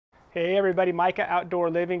Hey everybody, Micah Outdoor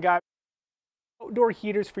Living Guy. Outdoor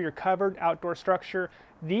heaters for your covered outdoor structure.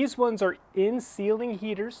 These ones are in-ceiling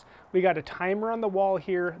heaters. We got a timer on the wall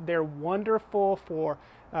here. They're wonderful for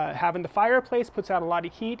having the fireplace, puts out a lot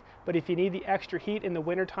of heat, but if you need the extra heat in the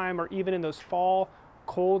wintertime or even in those fall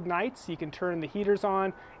cold nights, you can turn the heaters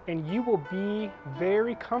on and you will be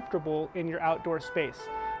very comfortable in your outdoor space.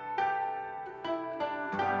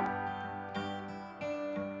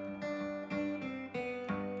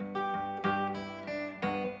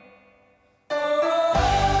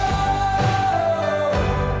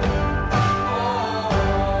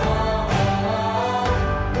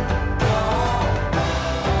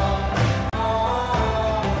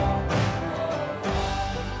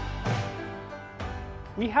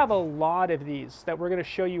 We have a lot of these that we're going to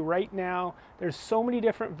show you right now. There's so many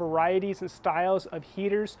different varieties and styles of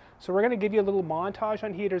heaters. So we're going to give you a little montage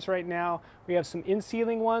on heaters right now. We have some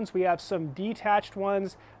in-ceiling ones. We have some detached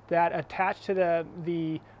ones that attach to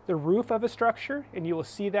the roof of a structure, and you will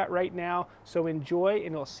see that right now. So enjoy,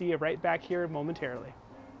 and we'll see you right back here momentarily.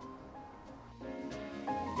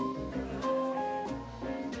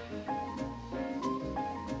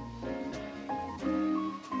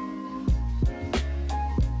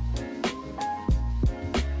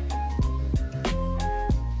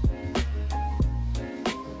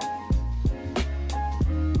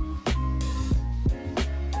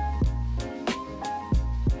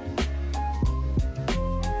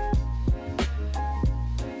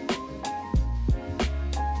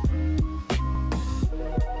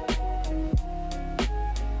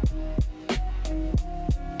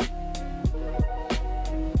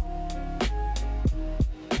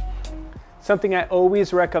 Something I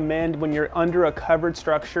always recommend when you're under a covered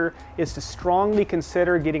structure is to strongly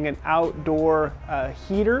consider getting an outdoor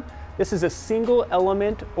heater. This is a single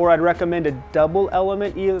element, or I'd recommend a double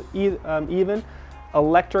element even,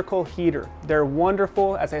 electrical heater. They're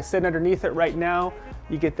wonderful. As I sit underneath it right now,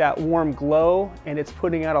 you get that warm glow and it's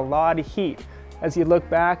putting out a lot of heat. As you look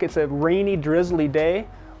back, it's a rainy, drizzly day,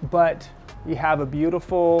 but you have a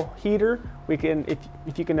beautiful heater. We can,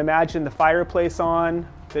 if you can imagine the fireplace on,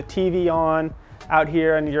 the TV on, out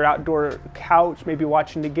here on your outdoor couch, maybe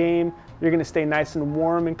watching the game, you're gonna stay nice and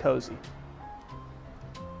warm and cozy.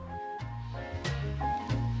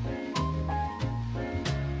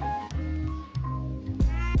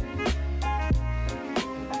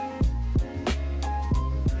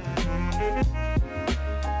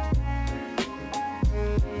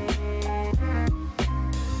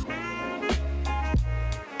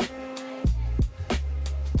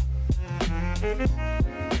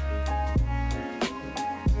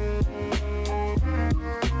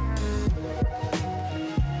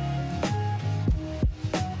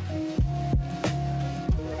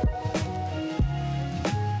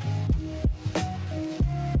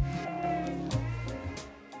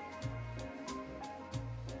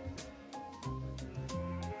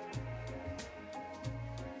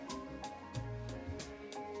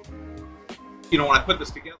 You know, when I put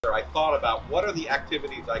this together, I thought about what are the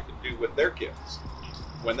activities I could do with their kids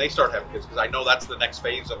when they start having kids, because I know that's the next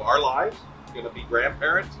phase of our lives, going to be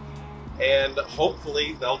grandparents, and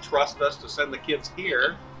hopefully they'll trust us to send the kids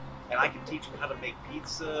here, and I can teach them how to make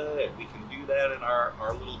pizza, and we can do that in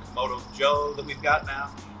our little Komodo Joe that we've got now.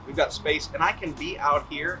 We've got space, and I can be out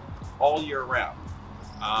here all year round,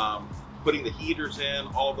 putting the heaters in,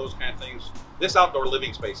 all of those kind of things. This outdoor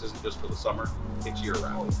living space isn't just for the summer, it's year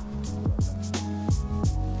round.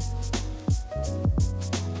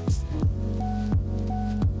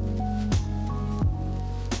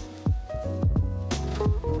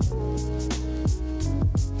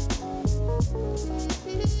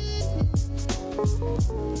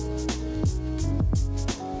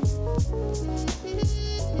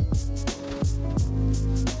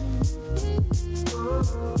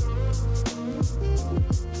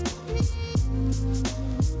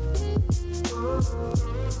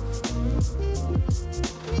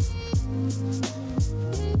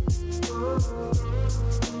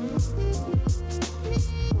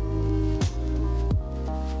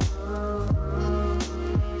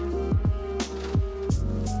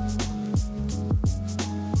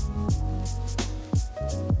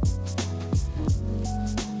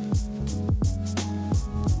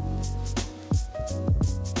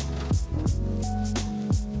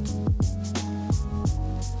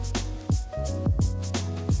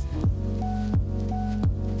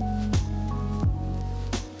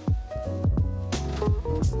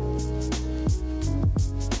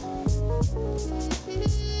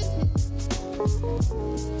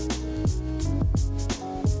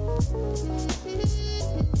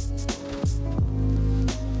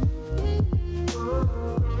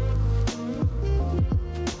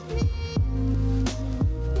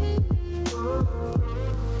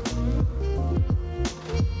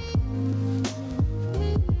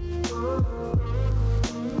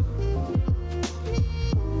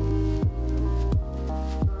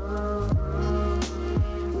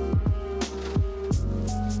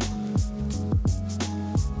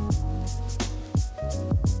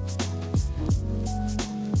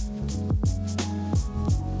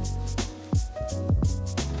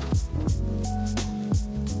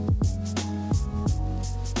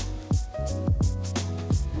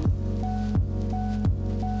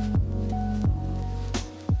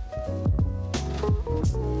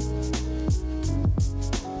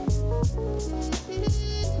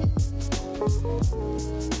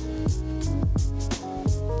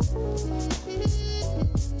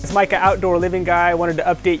 It's Micah, outdoor living guy. I wanted to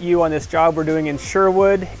update you on this job we're doing in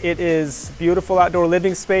Sherwood. It is beautiful outdoor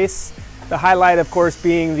living space. The highlight, of course,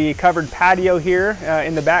 being the covered patio here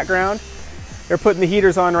in the background. They're putting the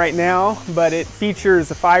heaters on right now, but it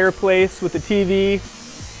features a fireplace with a TV,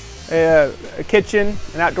 a kitchen,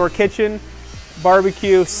 an outdoor kitchen,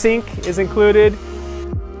 barbecue, sink is included.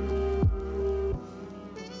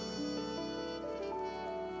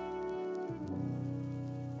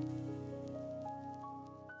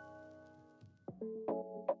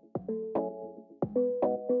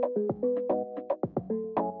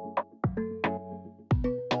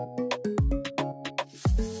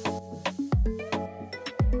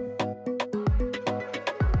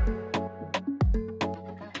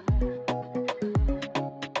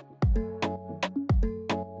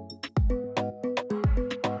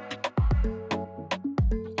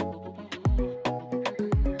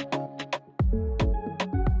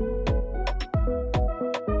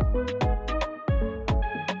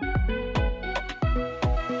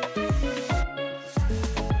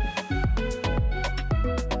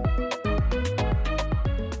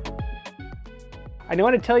 I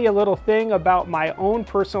want to tell you a little thing about my own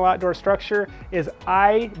personal outdoor structure is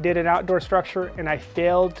I did an outdoor structure and I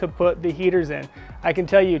failed to put the heaters in. I can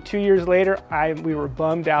tell you 2 years later, we were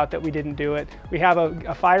bummed out that we didn't do it. We have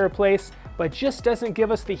a fireplace, but just doesn't give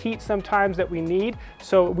us the heat sometimes that we need.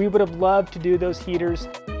 So we would have loved to do those heaters.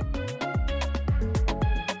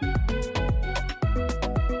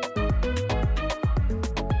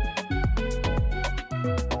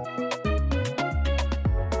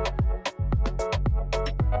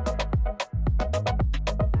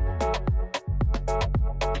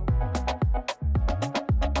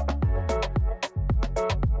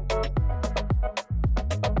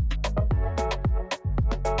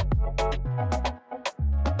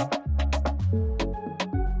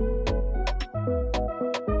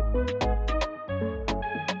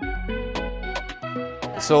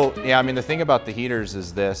 So yeah, I mean, the thing about the heaters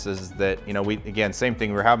is that, you know, again, same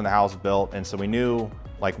thing, we were having the house built, and so we knew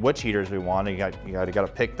like which heaters we wanted. You got to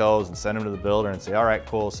pick those and send them to the builder and say, all right,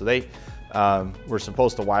 cool. So they were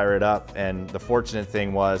supposed to wire it up, and the fortunate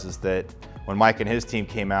thing is that when Mike and his team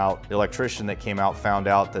came out, the electrician that came out found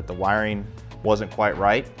out that the wiring wasn't quite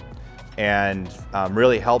right, and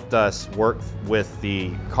really helped us work with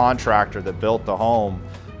the contractor that built the home,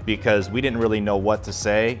 because we didn't really know what to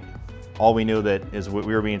say. All we knew that is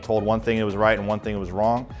we were being told one thing that was right and one thing that was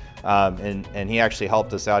wrong. And he actually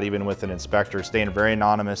helped us out even with an inspector, staying very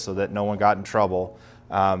anonymous so that no one got in trouble,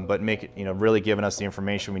 but really giving us the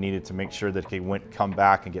information we needed to make sure that it would come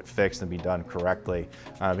back and get fixed and be done correctly.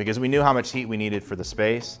 Because we knew how much heat we needed for the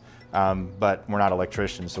space, but we're not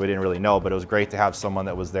electricians, so we didn't really know, but it was great to have someone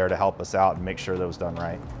that was there to help us out and make sure that it was done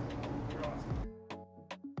right.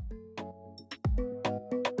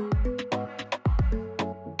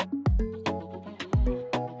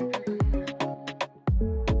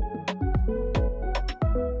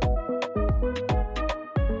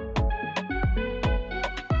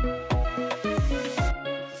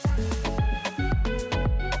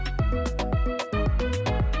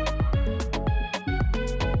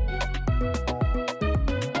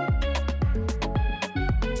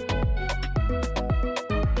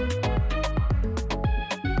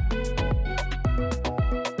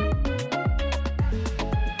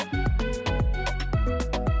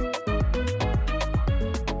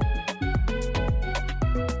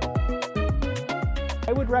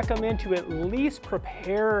 I would recommend to at least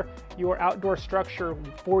prepare your outdoor structure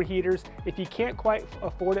for heaters. If you can't quite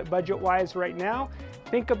afford it budget-wise right now,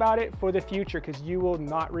 think about it for the future, because you will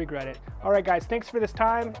not regret it. All right, guys, thanks for this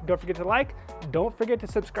time. Don't forget to like, don't forget to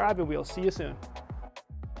subscribe, and we'll see you soon.